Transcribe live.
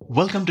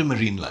Welcome to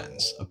Marine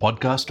Lines, a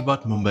podcast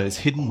about Mumbai's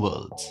hidden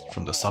worlds,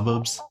 from the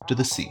suburbs to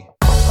the sea.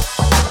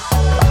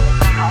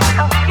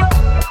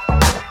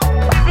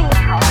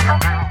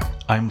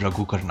 I'm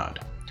Raghu Karnad.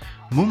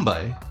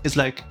 Mumbai is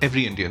like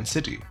every Indian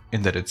city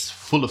in that it's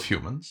full of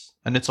humans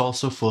and it's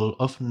also full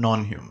of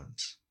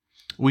non-humans.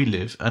 We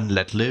live and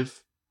let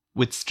live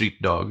with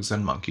street dogs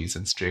and monkeys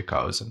and stray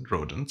cows and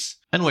rodents,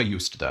 and we're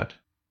used to that.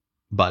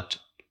 But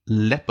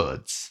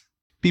leopards.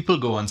 People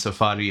go on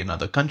safari in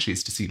other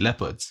countries to see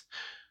leopards.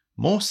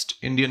 Most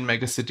Indian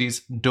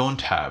megacities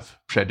don't have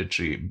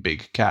predatory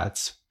big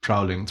cats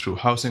prowling through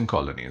housing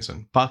colonies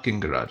and parking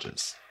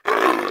garages.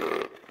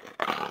 But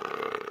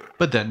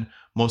then,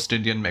 most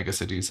Indian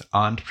megacities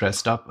aren't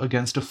pressed up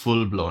against a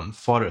full-blown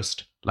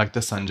forest like the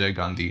Sanjay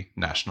Gandhi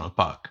National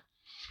Park.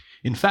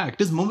 In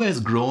fact, as Mumbai has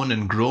grown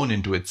and grown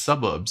into its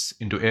suburbs,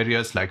 into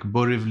areas like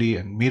Borivali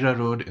and Mira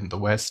Road in the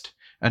west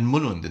and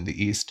Mulund in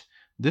the east,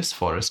 this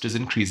forest is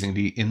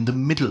increasingly in the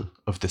middle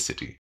of the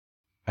city.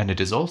 And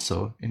it is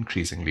also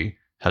increasingly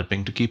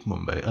helping to keep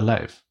Mumbai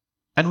alive.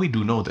 And we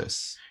do know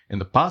this. In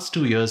the past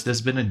 2 years,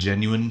 there's been a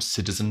genuine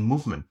citizen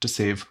movement to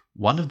save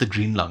one of the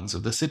green lungs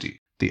of the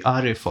city, the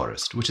Aarey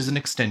Forest, which is an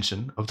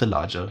extension of the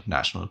larger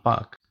national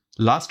park.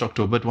 Last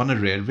October, it won a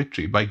rare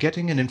victory by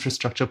getting an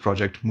infrastructure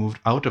project moved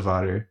out of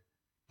Aarey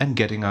and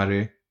getting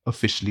Aarey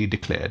officially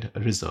declared a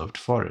reserved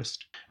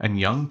forest. And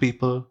young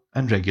people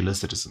and regular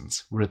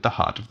citizens were at the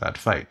heart of that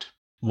fight.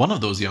 One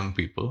of those young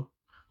people,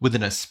 with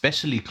an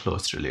especially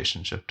close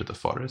relationship to the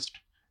forest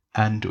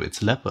and to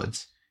its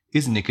leopards,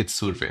 is Nikit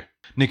Surve.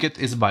 Nikit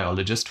is a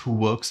biologist who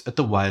works at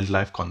the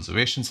Wildlife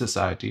Conservation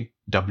Society,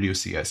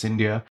 WCS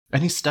India,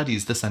 and he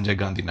studies the Sanjay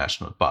Gandhi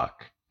National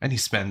Park, and he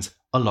spends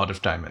a lot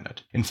of time in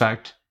it. In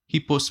fact, he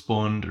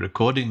postponed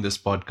recording this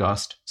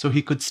podcast so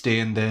he could stay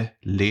in there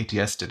late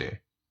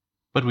yesterday.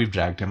 But we've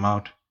dragged him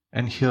out,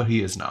 and here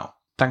he is now.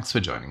 Thanks for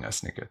joining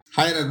us, Nikit.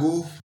 Hi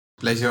Raghu,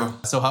 pleasure.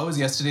 So how was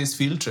yesterday's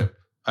field trip?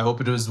 I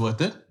hope it was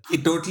worth it.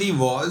 It totally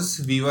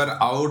was. We were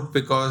out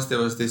because there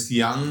was this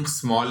young,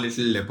 small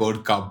little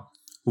leopard cub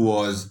who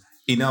was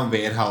in a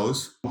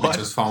warehouse, which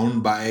was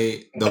found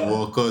by the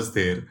workers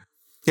there.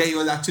 Yeah, he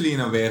was actually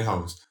in a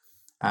warehouse.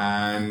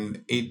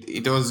 And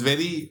it was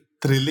very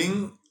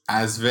thrilling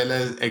as well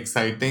as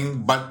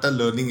exciting, but a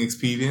learning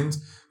experience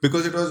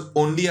because it was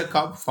only a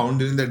cub found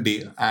during the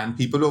day and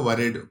people were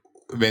worried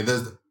whether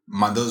the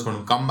mother's going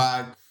to come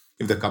back,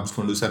 if the cub's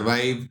going to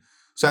survive.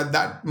 So at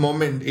that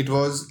moment, it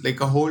was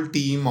like a whole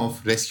team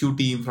of rescue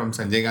team from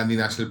Sanjay Gandhi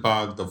National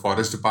Park, the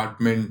forest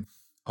department,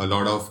 a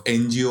lot of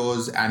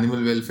NGOs,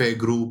 animal welfare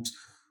groups,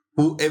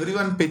 who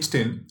everyone pitched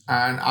in.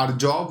 And our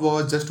job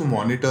was just to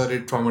monitor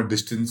it from a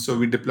distance. So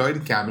we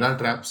deployed camera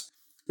traps,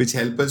 which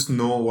help us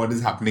know what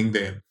is happening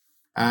there.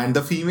 And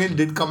the female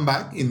did come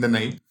back in the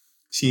night.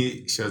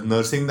 She was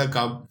nursing the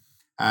cub.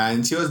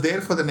 And she was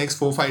there for the next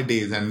 4-5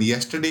 days. And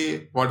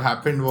yesterday, what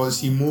happened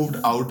was she moved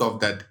out of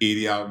that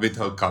area with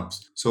her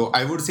cubs. So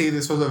I would say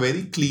this was a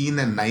very clean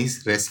and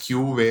nice rescue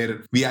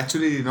where we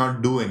actually did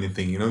not do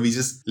anything. We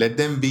just let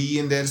them be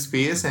in their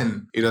space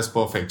and it was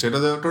perfect. So it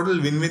was a total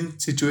win-win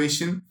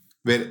situation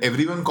where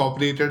everyone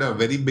cooperated, a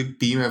very big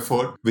team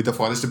effort with the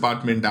forest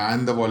department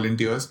and the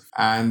volunteers.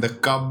 And the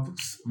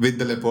cubs with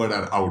the leopard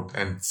are out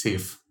and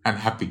safe and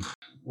happy.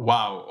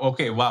 Wow.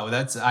 Okay. Wow.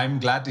 I'm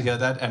glad to hear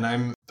that. And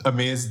I'm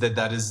amazed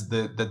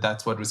that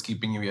that's what was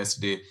keeping you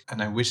yesterday.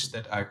 And I wish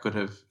that I could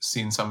have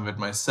seen some of it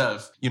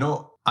myself.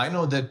 I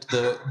know that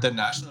the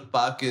national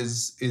park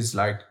is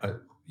like,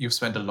 you've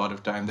spent a lot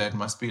of time there. It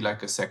must be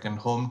like a second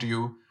home to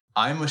you.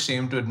 I'm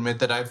ashamed to admit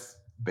that I've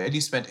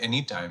barely spent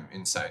any time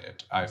inside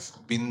it. I've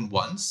been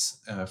once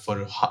for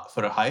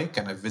a hike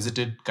and I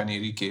visited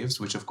Kaneri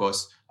Caves, which of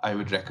course I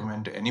would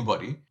recommend to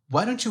anybody.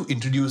 Why don't you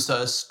introduce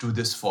us to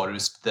this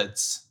forest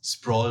that's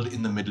sprawled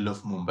in the middle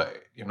of Mumbai?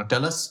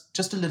 Tell us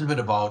just a little bit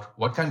about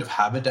what kind of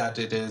habitat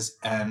it is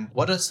and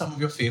what are some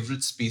of your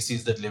favorite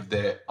species that live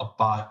there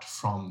apart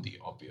from the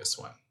obvious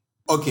one.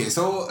 Okay,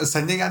 so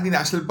Sanjay Gandhi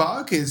National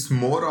Park is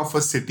more of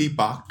a city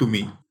park to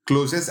me.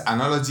 Closest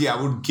analogy I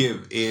would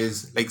give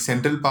is like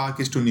Central Park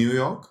is to New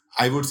York.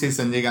 I would say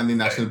Sanjay Gandhi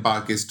National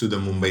Park is to the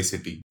Mumbai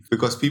city.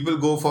 Because people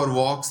go for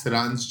walks,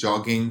 runs,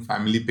 jogging,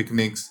 family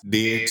picnics,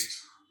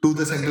 dates to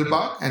the Central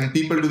Park, and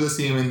people do the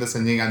same in the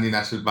Sanjay Gandhi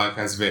National Park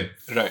as well.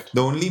 Right.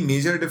 The only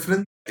major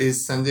difference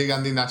is Sanjay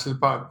Gandhi National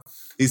Park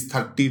is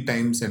 30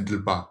 times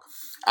Central Park.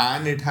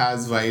 And it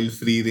has wild,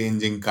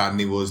 free-ranging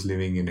carnivores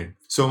living in it.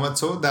 So much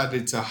so that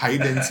it's a high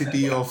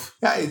density of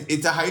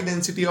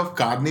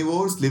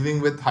carnivores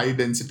living with high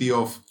density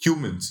of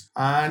humans.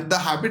 And the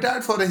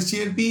habitat for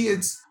SGLP,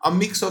 it's a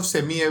mix of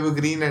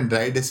semi-evergreen and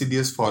dry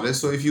deciduous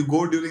forest. So if you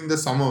go during the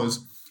summers,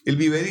 it'll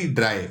be very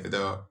dry.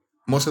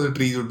 Most of the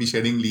trees will be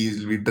shedding leaves,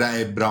 it'll be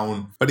dry,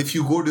 brown. But if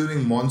you go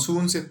during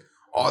monsoons,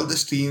 all the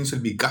streams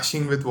will be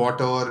gushing with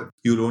water.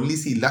 You'll only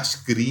see lush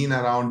green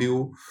around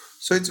you.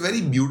 So it's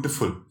very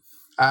beautiful.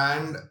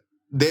 And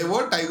There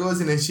were tigers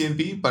in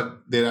SGNP,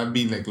 but there have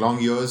been like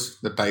long years.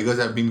 The tigers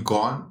have been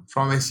gone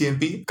from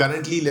SGNP.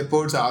 Currently,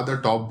 leopards are the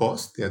top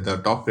boss. They are the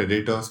top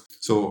predators.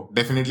 So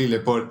definitely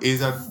leopard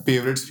is a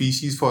favorite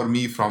species for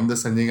me from the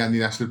Sanjay Gandhi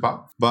National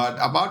Park. But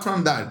apart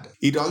from that,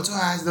 it also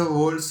has the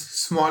world's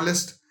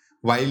smallest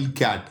wild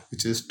cat,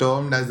 which is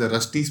termed as the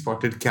rusty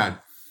spotted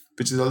cat,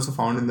 which is also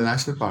found in the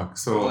national park.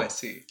 So, I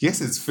see. yes,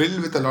 it's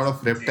filled with a lot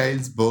of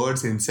reptiles,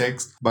 birds,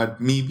 insects.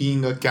 But me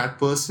being a cat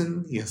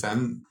person, yes,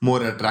 I'm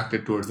more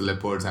attracted towards the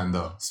leopards and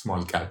the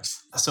small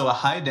cats. So a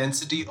high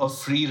density of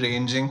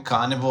free-ranging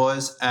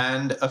carnivores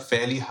and a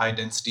fairly high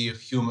density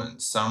of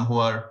humans, some who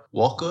are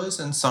walkers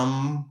and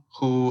some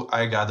who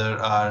I gather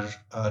are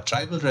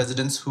tribal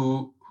residents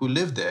who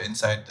live there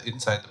inside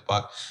the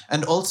park,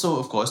 and also,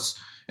 of course,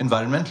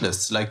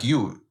 environmentalists like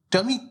you.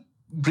 Tell me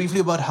briefly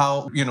about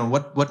how,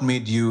 what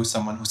made you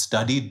someone who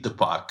studied the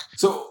park.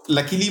 So,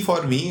 luckily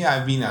for me,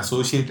 I've been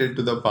associated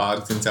to the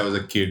park since I was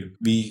a kid.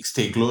 We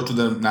stay close to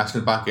the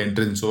national park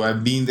entrance. So,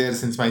 I've been there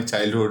since my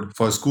childhood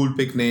for school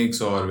picnics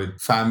or with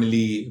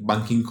family,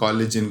 bunking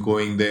college and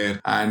going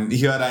there. And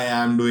here I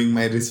am doing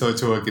my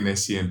research work in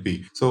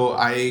SCNP. So,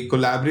 I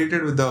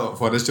collaborated with the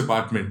forest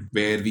department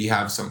where we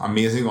have some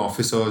amazing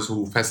officers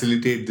who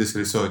facilitate this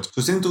research.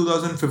 So, since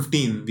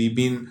 2015, we've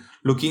been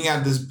looking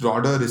at this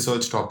broader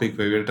research topic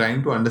where we're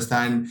trying to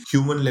understand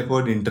human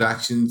leopard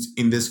interactions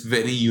in this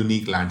very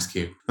unique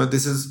landscape. Now,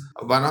 this is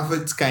one of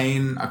its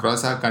kind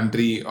across our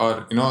country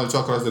or also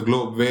across the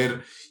globe,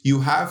 where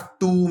you have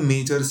two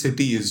major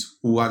cities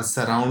who are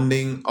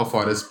surrounding a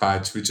forest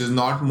patch which is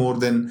not more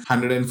than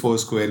 104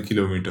 square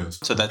kilometers.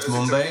 So that's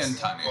Mumbai and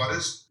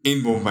Thane.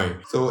 In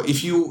Mumbai. So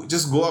if you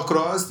just go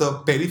across, the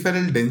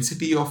peripheral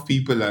density of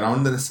people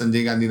around the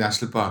Sanjay Gandhi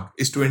National Park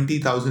is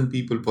 20,000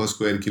 people per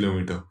square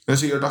kilometer.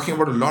 So you're talking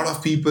about a lot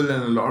of people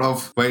and a lot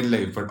of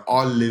wildlife, but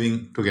all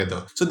living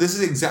together. So this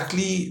is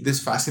exactly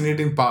this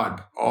fascinating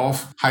part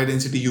of high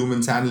density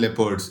humans and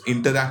leopards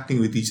interacting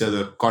with each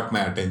other caught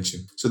my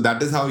attention. So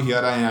that is how here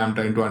I am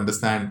trying to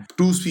understand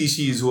two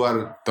species who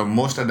are the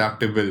most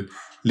adaptable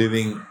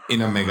living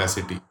in a mega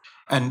city.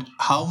 And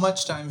how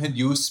much time had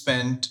you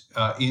spent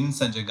in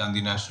Sanjay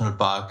Gandhi National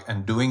Park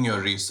and doing your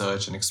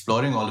research and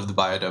exploring all of the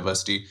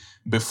biodiversity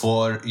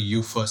before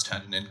you first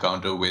had an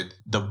encounter with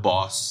the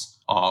boss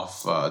of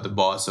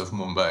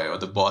Mumbai, or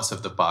the boss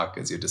of the park,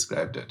 as you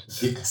described it?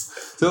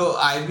 Yes. So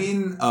I've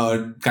been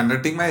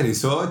conducting my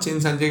research in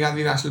Sanjay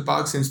Gandhi National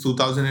Park since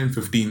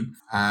 2015,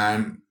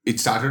 and it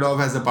started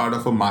off as a part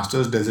of a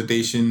master's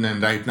dissertation,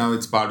 and right now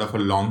it's part of a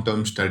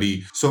long-term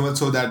study. So much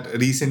so that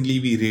recently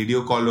we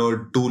radio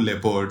collared two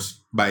leopards.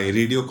 By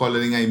radio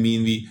collaring, I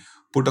mean we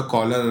put a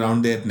collar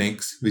around their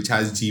necks which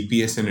has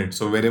GPS in it.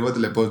 So wherever the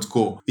leopards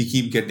go, we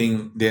keep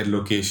getting their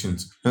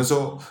locations. And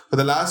so for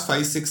the last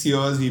 5-6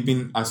 years, we've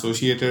been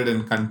associated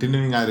and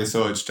continuing our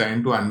research,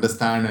 trying to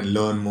understand and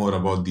learn more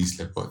about these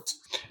leopards.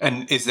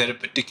 And is there a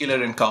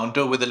particular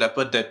encounter with a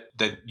leopard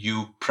that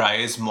you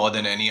prize more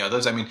than any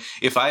others? I mean,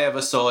 if I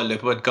ever saw a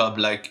leopard cub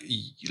like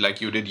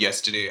you did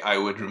yesterday, I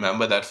would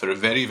remember that for a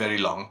very, very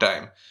long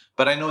time.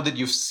 But I know that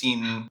you've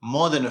seen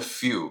more than a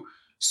few.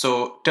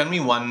 So tell me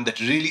one that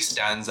really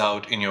stands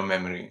out in your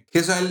memory.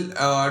 Okay, so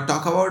I'll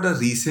talk about a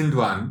recent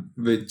one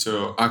which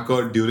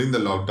occurred during the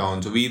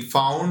lockdown. So we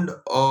found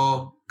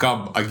a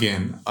cub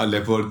again, a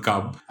leopard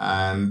cub.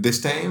 And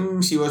this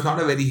time she was not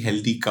a very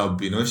healthy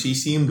cub. She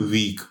seemed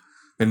weak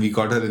when we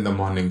got her in the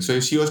morning. So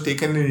she was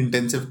taken in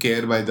intensive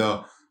care by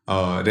the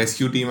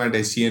rescue team at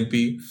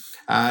SCNP.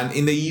 And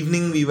in the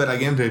evening, we were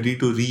again ready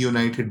to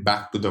reunite it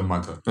back to the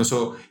mother.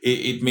 So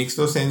it makes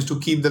no sense to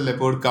keep the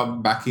leopard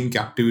cub back in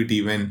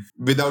captivity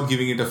without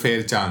giving it a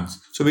fair chance.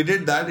 So we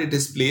did that. It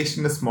is placed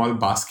in a small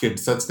basket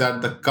such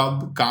that the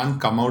cub can't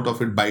come out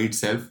of it by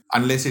itself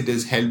unless it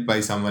is held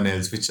by someone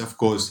else, which of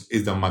course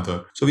is the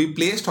mother. So we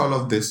placed all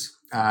of this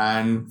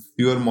and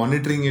we were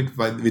monitoring it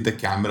with the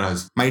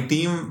cameras. My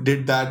team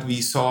did that.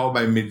 We saw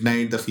by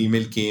midnight the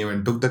female came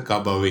and took the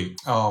cub away.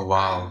 Oh,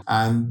 wow.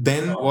 And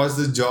then was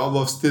the job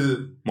of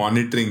still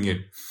monitoring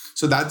it.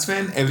 So that's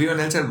when everyone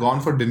else had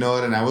gone for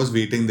dinner and I was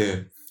waiting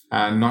there.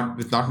 And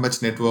not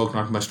much network,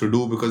 not much to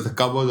do because the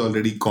cub was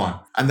already gone.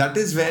 And that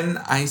is when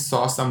I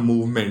saw some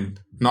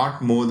movement,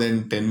 not more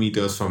than 10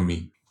 meters from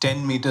me.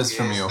 10 meters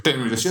from you.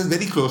 10 meters. She was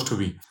very close to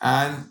me.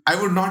 And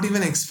I would not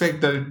even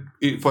expect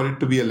for it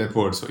to be a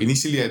leopard. So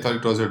initially I thought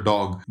it was a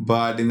dog.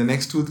 But in the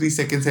next 2-3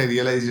 seconds, I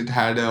realized it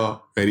had a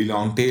very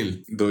long tail.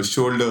 Those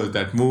shoulders,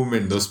 that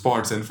movement, those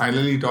spots. And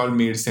finally it all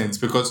made sense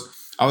because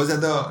I was at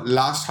the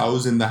last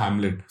house in the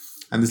hamlet.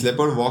 And this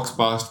leopard walks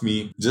past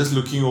me, just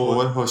looking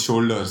over her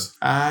shoulders.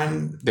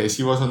 And there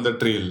she was on the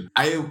trail.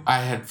 I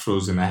had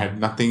frozen. I had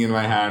nothing in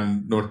my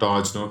hand, no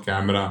torch, no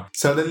camera.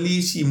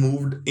 Suddenly, she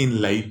moved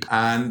in light.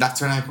 And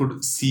that's when I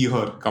could see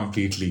her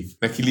completely.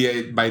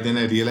 Luckily, by then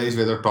I realized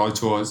where the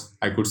torch was.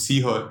 I could see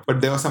her.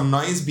 But there was some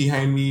noise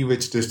behind me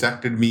which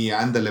distracted me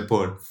and the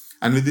leopard.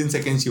 And within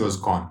seconds, she was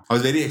gone. I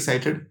was very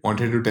excited,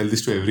 wanted to tell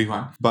this to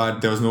everyone,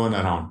 but there was no one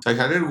around. So I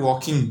started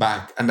walking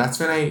back, and that's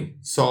when I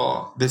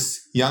saw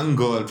this young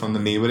girl from the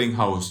neighboring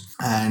house,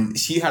 and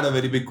she had a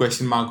very big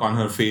question mark on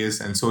her face,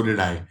 and so did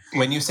I.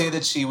 When you say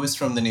that she was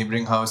from the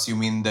neighboring house, you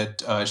mean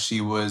that she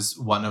was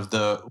one of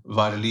the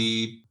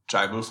Varli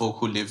tribal folk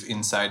who live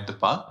inside the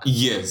park?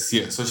 Yes,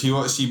 yes. So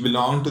she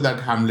belonged to that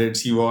hamlet.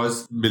 She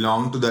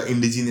belonged to the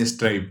indigenous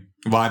tribe,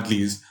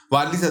 Varlis.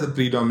 Varlis are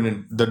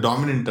the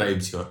dominant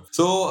tribes here.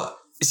 So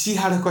she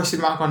had a question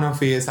mark on her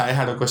face. I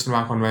had a question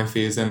mark on my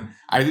face, and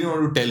I didn't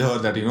want to tell her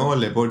that a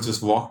leopard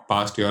just walked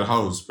past your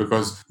house,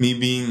 because me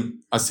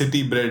being a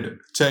city-bred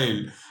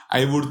child,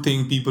 I would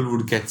think people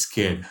would get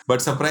scared.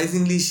 But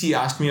surprisingly, she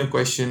asked me a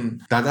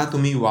question, Dada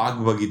tumi wag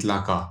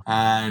bagitla ka?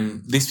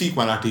 And they speak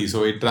Marathi,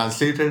 so it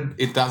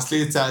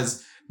translates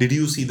as, did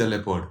you see the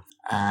leopard?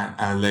 And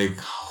I'm like,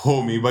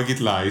 oh, me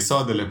bagitla, I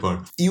saw the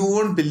leopard. You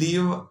won't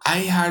believe, I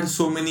had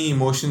so many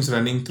emotions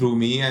running through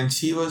me, and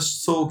she was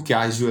so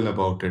casual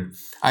about it.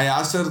 I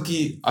asked her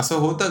ki, asa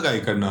hota kai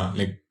karna?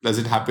 Like, does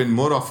it happen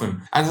more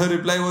often? And her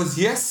reply was,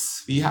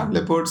 yes, we have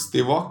leopards.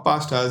 They walk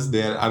past us.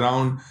 They're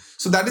around.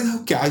 So that is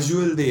how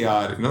casual they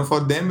are. For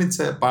them, it's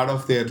a part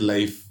of their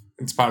life.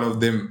 It's part of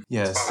them.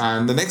 Yes.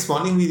 And the next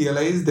morning, we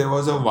realized there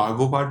was a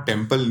Vagoba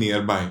temple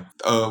nearby.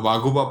 A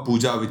Vagoba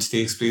puja, which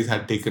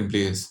had taken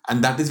place.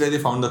 And that is where they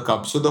found the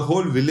cub. So the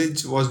whole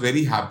village was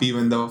very happy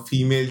when the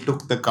female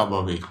took the cub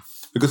away.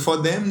 Because for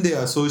them, they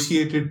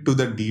associated to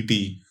the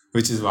deity,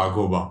 which is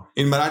Vagoba.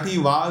 In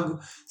Marathi,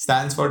 Vag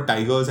stands for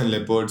tigers and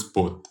leopards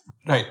both.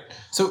 Right.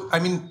 So, I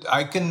mean,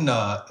 I can.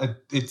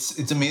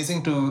 It's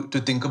amazing to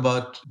think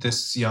about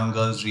this young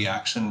girl's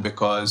reaction,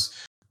 because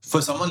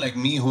for someone like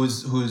me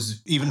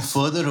who's even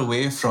further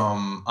away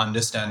from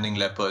understanding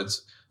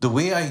leopards, the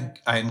way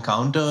I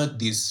encounter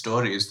these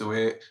stories, the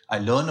way I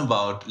learn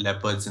about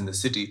leopards in the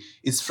city,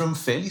 is from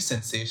fairly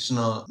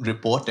sensational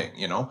reporting.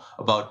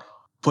 About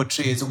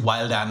portrays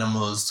wild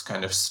animals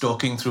kind of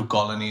stalking through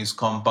colonies,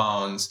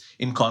 compounds,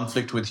 in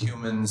conflict with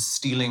humans,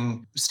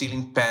 stealing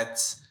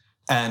pets.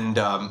 And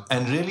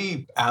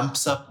really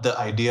amps up the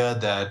idea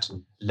that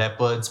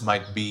leopards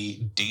might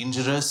be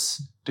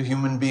dangerous to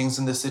human beings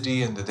in the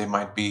city, and that they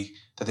might be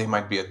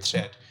a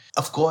threat.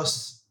 Of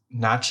course,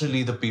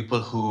 naturally, the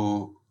people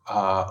who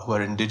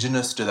are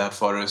indigenous to that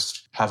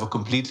forest have a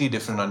completely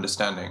different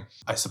understanding.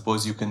 I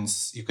suppose you can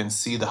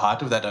see the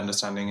heart of that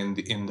understanding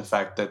in the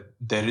fact that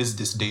there is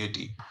this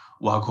deity,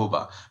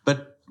 Waghoba.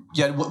 But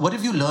yeah, what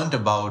have you learned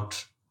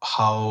about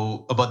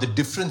the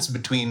difference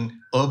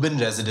between urban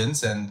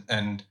residents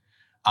and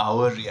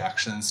our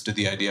reactions to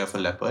the idea of a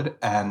leopard,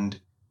 and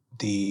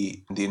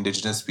the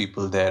indigenous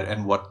people there,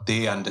 and what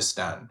they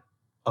understand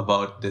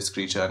about this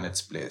creature and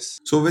its place?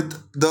 So with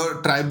the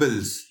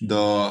tribals,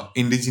 the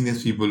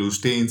indigenous people who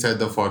stay inside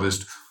the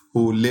forest,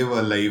 who live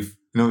a life,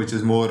 which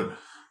is more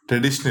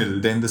traditional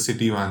than the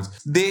city ones,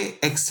 they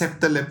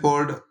accept the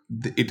leopard.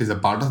 It is a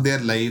part of their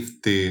life.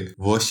 They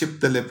worship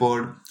the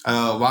leopard.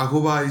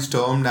 Waghoba is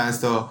termed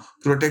as the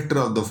protector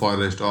of the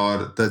forest,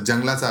 or the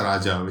Janglacha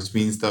Raja, which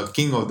means the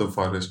king of the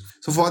forest.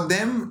 So for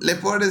them,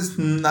 leopard is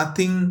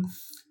nothing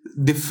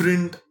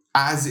different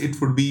as it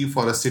would be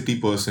for a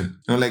city person.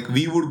 Like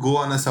we would go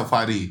on a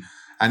safari,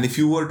 and if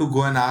you were to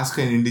go and ask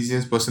an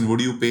indigenous person,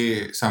 would you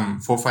pay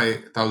some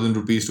 4,000-5,000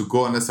 rupees to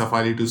go on a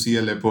safari to see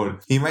a leopard?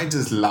 He might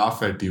just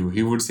laugh at you.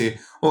 He would say,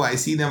 oh, I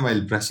see them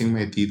while brushing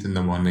my teeth in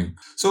the morning.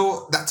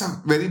 So that's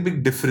a very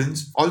big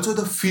difference. Also,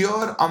 the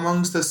fear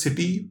amongst the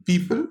city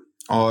people,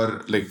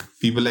 or like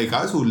people like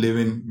us who live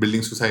in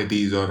building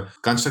societies or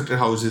constructed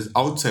houses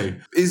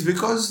outside, is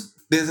because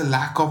there's a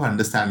lack of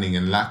understanding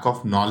and lack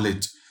of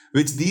knowledge,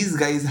 which these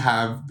guys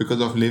have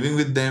because of living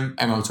with them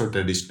and also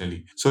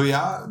traditionally. So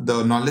yeah,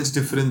 the knowledge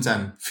difference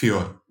and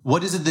fear.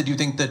 What is it that you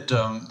think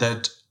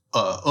that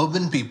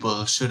urban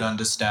people should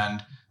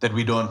understand that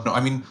we don't know?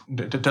 I mean,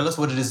 tell us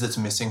what it is that's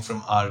missing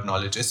from our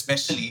knowledge,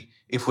 especially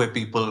if we're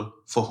people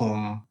for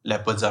whom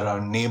leopards are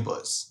our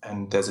neighbors,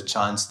 and there's a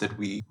chance that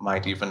we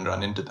might even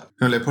run into them.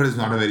 Leopard is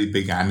not a very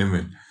big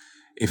animal.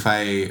 If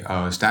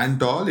I stand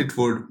tall, it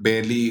would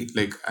barely,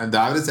 the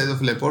average size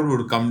of a leopard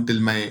would come till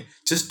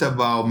just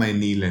above my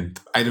knee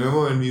length. I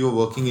remember when we were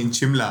working in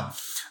Shimla,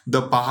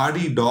 the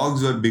Pahadi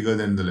dogs were bigger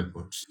than the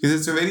leopards, because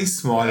it's a very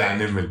small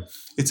animal.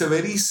 It's a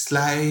very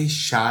sly,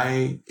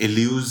 shy,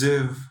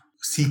 elusive,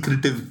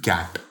 secretive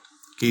cat.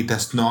 Okay, it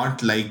does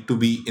not like to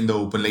be in the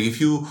open. Like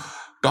if you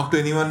talk to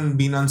anyone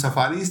been on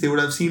safaris, they would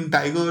have seen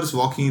tigers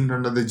walking in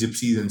front of the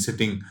gypsies and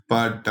sitting.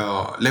 But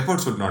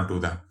leopards would not do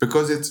that,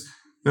 because it's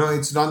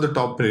not the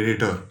top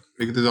predator.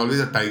 Like there's always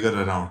a tiger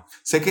around.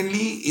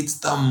 Secondly, it's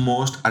the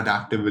most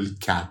adaptable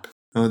cat.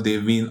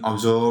 They've been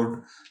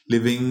observed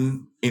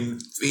living in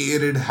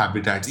varied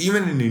habitats,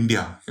 even in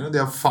India. They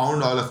are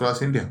found all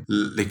across India.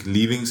 Like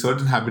leaving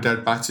certain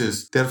habitat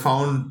patches, they're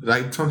found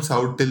right from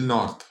south till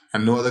north.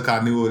 And no other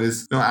carnivore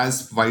is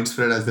as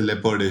widespread as the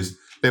leopard is.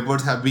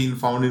 Leopards have been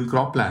found in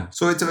cropland.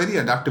 So it's a very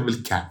adaptable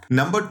cat.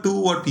 Number two,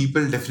 what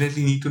people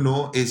definitely need to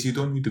know is you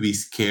don't need to be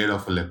scared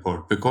of a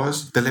leopard,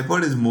 because the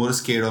leopard is more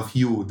scared of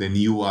you than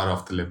you are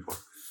of the leopard.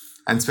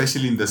 and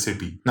especially in the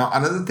city. Now,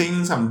 another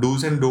thing, some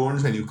do's and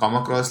don'ts when you come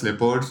across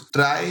leopards,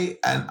 try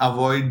and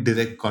avoid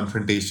direct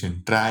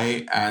confrontation.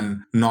 Try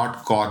and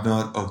not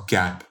corner a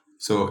cat.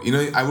 So,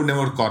 I would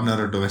never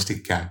corner a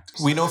domestic cat.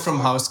 We know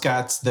from house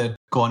cats that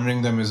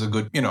cornering them is a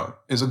good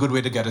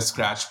way to get a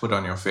scratch put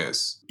on your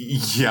face.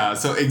 Yeah,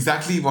 so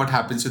exactly what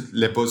happens with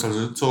leopards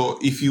also. So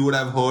if you would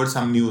have heard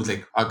some news,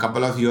 like a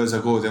couple of years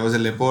ago, there was a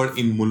leopard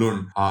in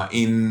Mulund,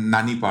 in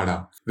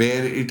Nanipada,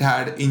 where it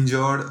had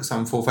injured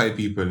some 4-5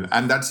 people.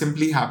 And that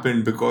simply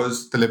happened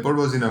because the leopard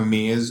was in a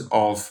maze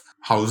of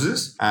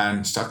houses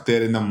and stuck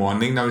there in the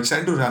morning. Now it's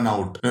trying to run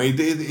out.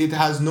 It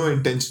has no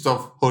intentions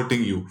of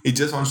hurting you. It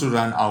just wants to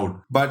run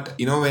out. But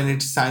when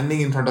it's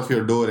standing in front of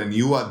your door and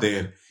you are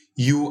there,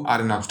 you are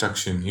an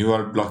obstruction. You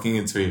are blocking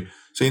its way.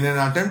 So in an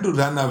attempt to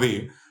run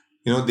away,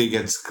 they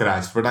get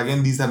scratched. But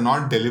again, these are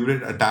not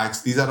deliberate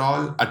attacks. These are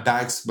all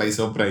attacks by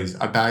surprise,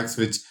 attacks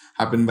which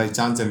happen by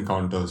chance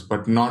encounters,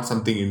 but not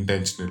something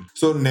intentional.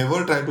 So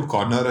never try to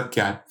corner a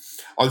cat.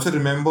 Also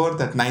remember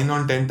that 9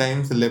 on 10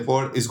 times the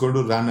leopard is going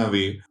to run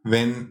away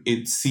when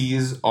it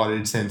sees or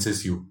it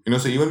senses you.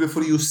 So even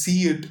before you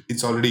see it,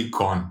 it's already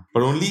gone.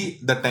 But only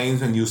the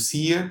times when you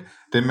see it,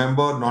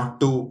 remember not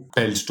to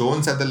pelt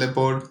stones at the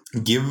leopard,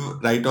 give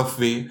right of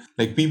way.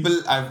 Like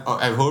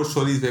I've heard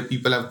stories where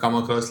people have come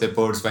across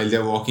leopards while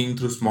they're walking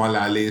through small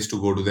alleys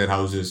to go to their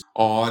houses,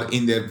 or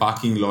in their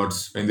parking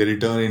lots when they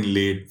return in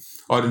late,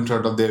 or in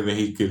front of their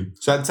vehicle.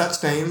 So at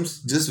such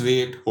times, just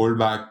wait, hold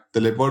back.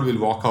 The leopard will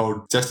walk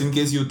out. Just in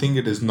case you think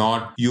it is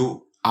not,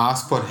 you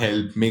ask for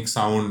help, make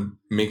sound,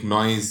 make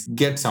noise,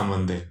 get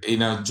someone there.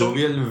 In a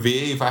jovial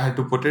way, if I had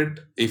to put it,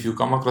 if you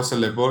come across a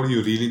leopard,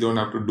 you really don't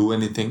have to do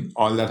anything.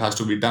 All that has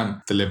to be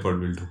done, the leopard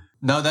will do.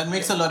 Now, that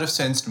makes a lot of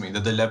sense to me,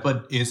 that the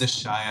leopard is a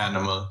shy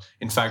animal.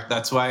 In fact,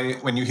 that's why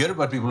when you hear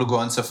about people who go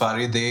on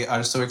safari, they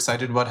are so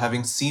excited about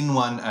having seen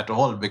one at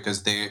all,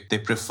 because they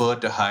prefer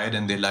to hide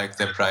and they like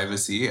their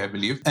privacy, I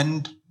believe.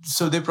 And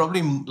so they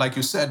probably, like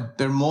you said,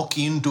 they're more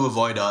keen to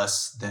avoid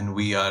us than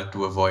we are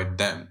to avoid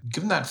them.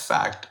 Given that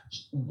fact,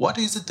 what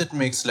is it that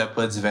makes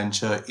leopards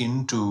venture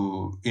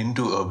into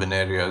urban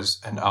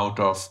areas and out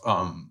of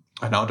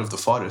the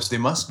forest? They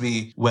must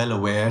be well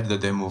aware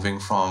that they're moving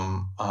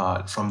from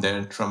a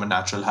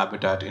natural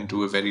habitat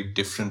into a very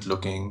different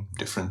looking,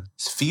 different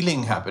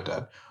feeling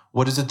habitat.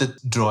 What is it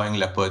that's drawing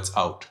leopards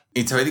out?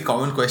 It's a very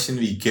common question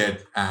we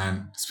get,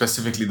 and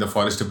specifically the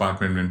forest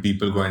department, when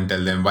people go and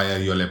tell them, why are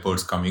your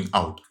leopards coming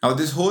out? Now,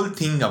 this whole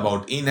thing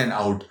about in and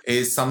out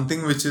is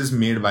something which is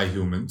made by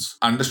humans,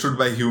 understood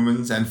by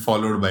humans, and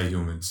followed by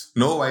humans.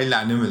 No wild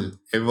animal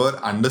ever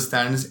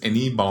understands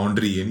any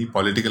boundary, any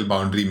political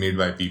boundary made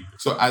by people.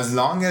 So as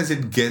long as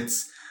it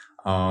gets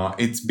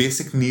its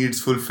basic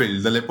needs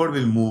fulfilled, the leopard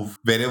will move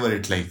wherever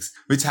it likes,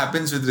 which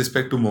happens with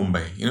respect to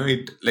Mumbai.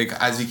 It, like,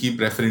 as we keep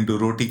referring to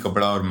roti,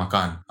 kapda or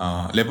makan,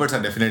 leopards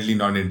are definitely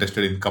not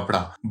interested in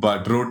kapda,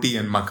 but roti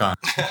and makan.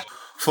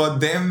 For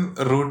them,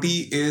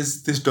 roti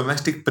is this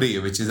domestic prey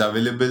which is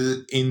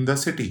available in the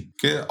city.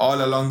 Okay,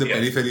 all along the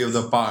periphery of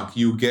the park,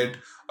 you get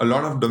a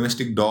lot of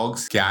domestic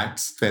dogs,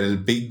 cats, feral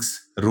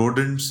pigs,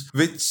 rodents,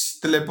 which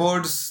the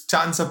leopards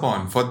chance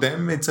upon. For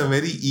them, it's a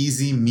very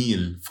easy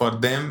meal. For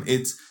them,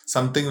 it's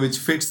something which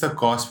fits the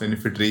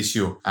cost-benefit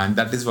ratio, and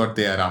that is what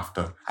they are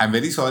after. I'm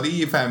very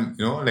sorry if I'm,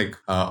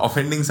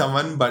 offending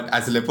someone, but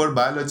as a leopard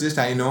biologist,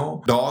 I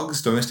know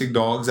domestic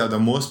dogs are the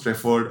most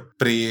preferred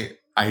prey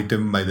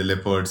item by the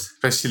leopards,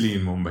 especially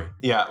in Mumbai.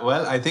 Yeah,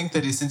 well, I think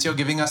that since you're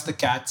giving us the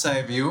cat's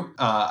eye view,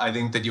 I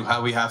think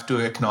that we have to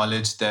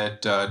acknowledge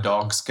that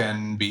dogs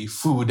can be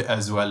food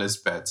as well as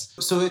pets.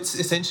 So it's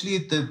essentially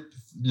the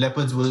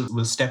leopards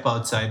will step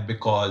outside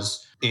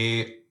because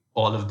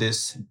all of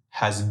this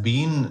has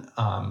been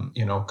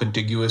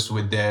contiguous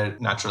with their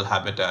natural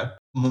habitat.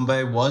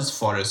 Mumbai was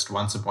forest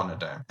once upon a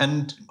time.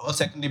 And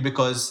secondly,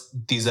 because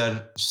these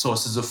are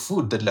sources of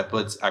food that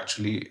leopards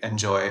actually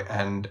enjoy,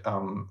 and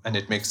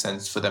it makes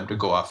sense for them to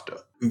go after.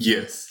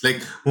 Yes, like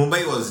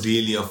Mumbai was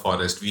really a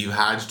forest. We've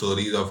had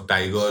stories of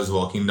tigers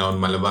walking down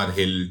Malabar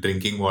Hill,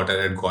 drinking water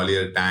at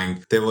Gwalior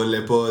Tank. There were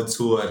leopards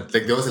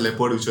there was a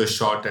leopard which was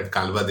shot at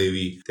Kalba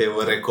Devi. There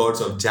were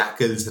records of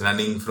jackals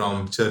running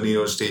from Cherni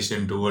Road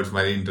Station towards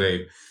Marine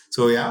Drive.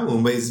 So yeah,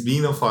 Mumbai has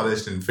been a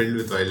forest and filled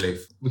with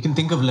wildlife. We can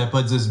think of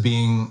leopards as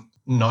being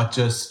not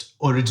just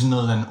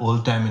original and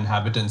old-time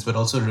inhabitants, but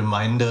also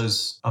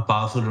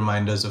powerful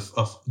reminders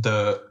of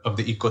the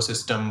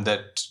ecosystem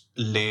that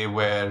lay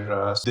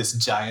where this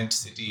giant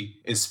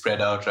city is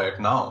spread out right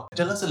now.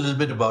 Tell us a little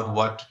bit about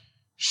what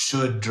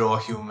should draw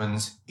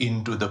humans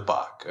into the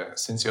park.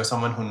 Since you're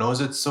someone who knows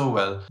it so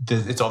well,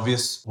 it's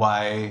obvious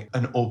why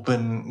an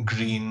open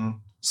green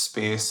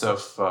space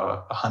of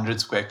 100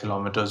 square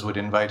kilometers would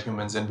invite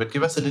humans in. But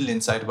give us a little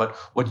insight about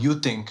what you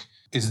think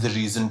is the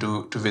reason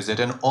to visit.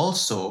 And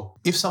also,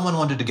 if someone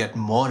wanted to get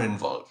more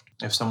involved,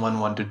 if someone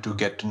wanted to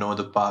get to know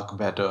the park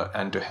better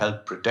and to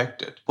help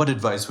protect it, what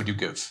advice would you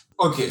give?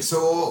 Okay,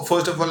 so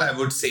first of all, I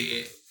would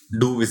say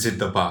do visit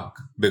the park,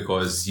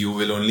 because you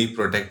will only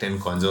protect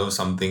and conserve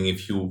something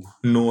if you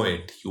know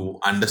it, you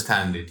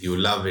understand it, you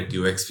love it,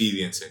 you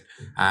experience it.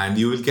 And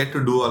you will get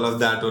to do all of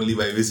that only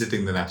by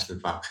visiting the national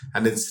park.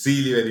 And it's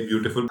really very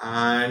beautiful.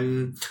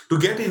 And to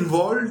get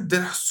involved,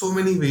 there are so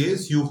many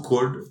ways you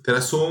could. There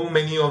are so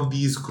many of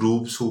these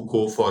groups who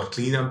go for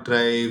cleanup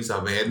drives,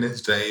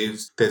 awareness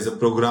drives. There's a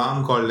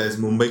program called as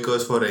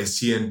Mumbaikars for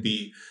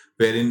SGNP,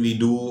 wherein we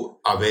do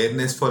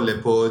awareness for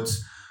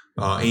leopards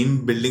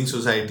in building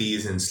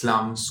societies, in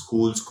slums,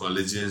 schools,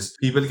 colleges.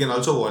 People can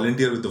also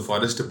volunteer with the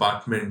forest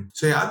department.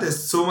 So yeah,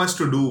 there's so much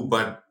to do,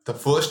 but the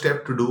first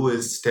step to do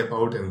is step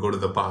out and go to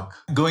the park.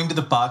 Going to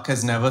the park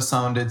has never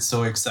sounded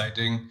so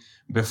exciting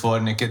before,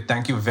 Nikit.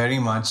 Thank you very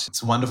much.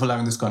 It's wonderful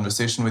having this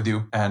conversation with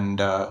you,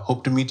 and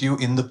hope to meet you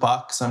in the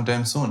park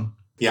sometime soon.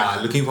 Yeah,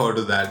 looking forward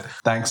to that.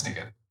 Thanks,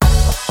 Nikit.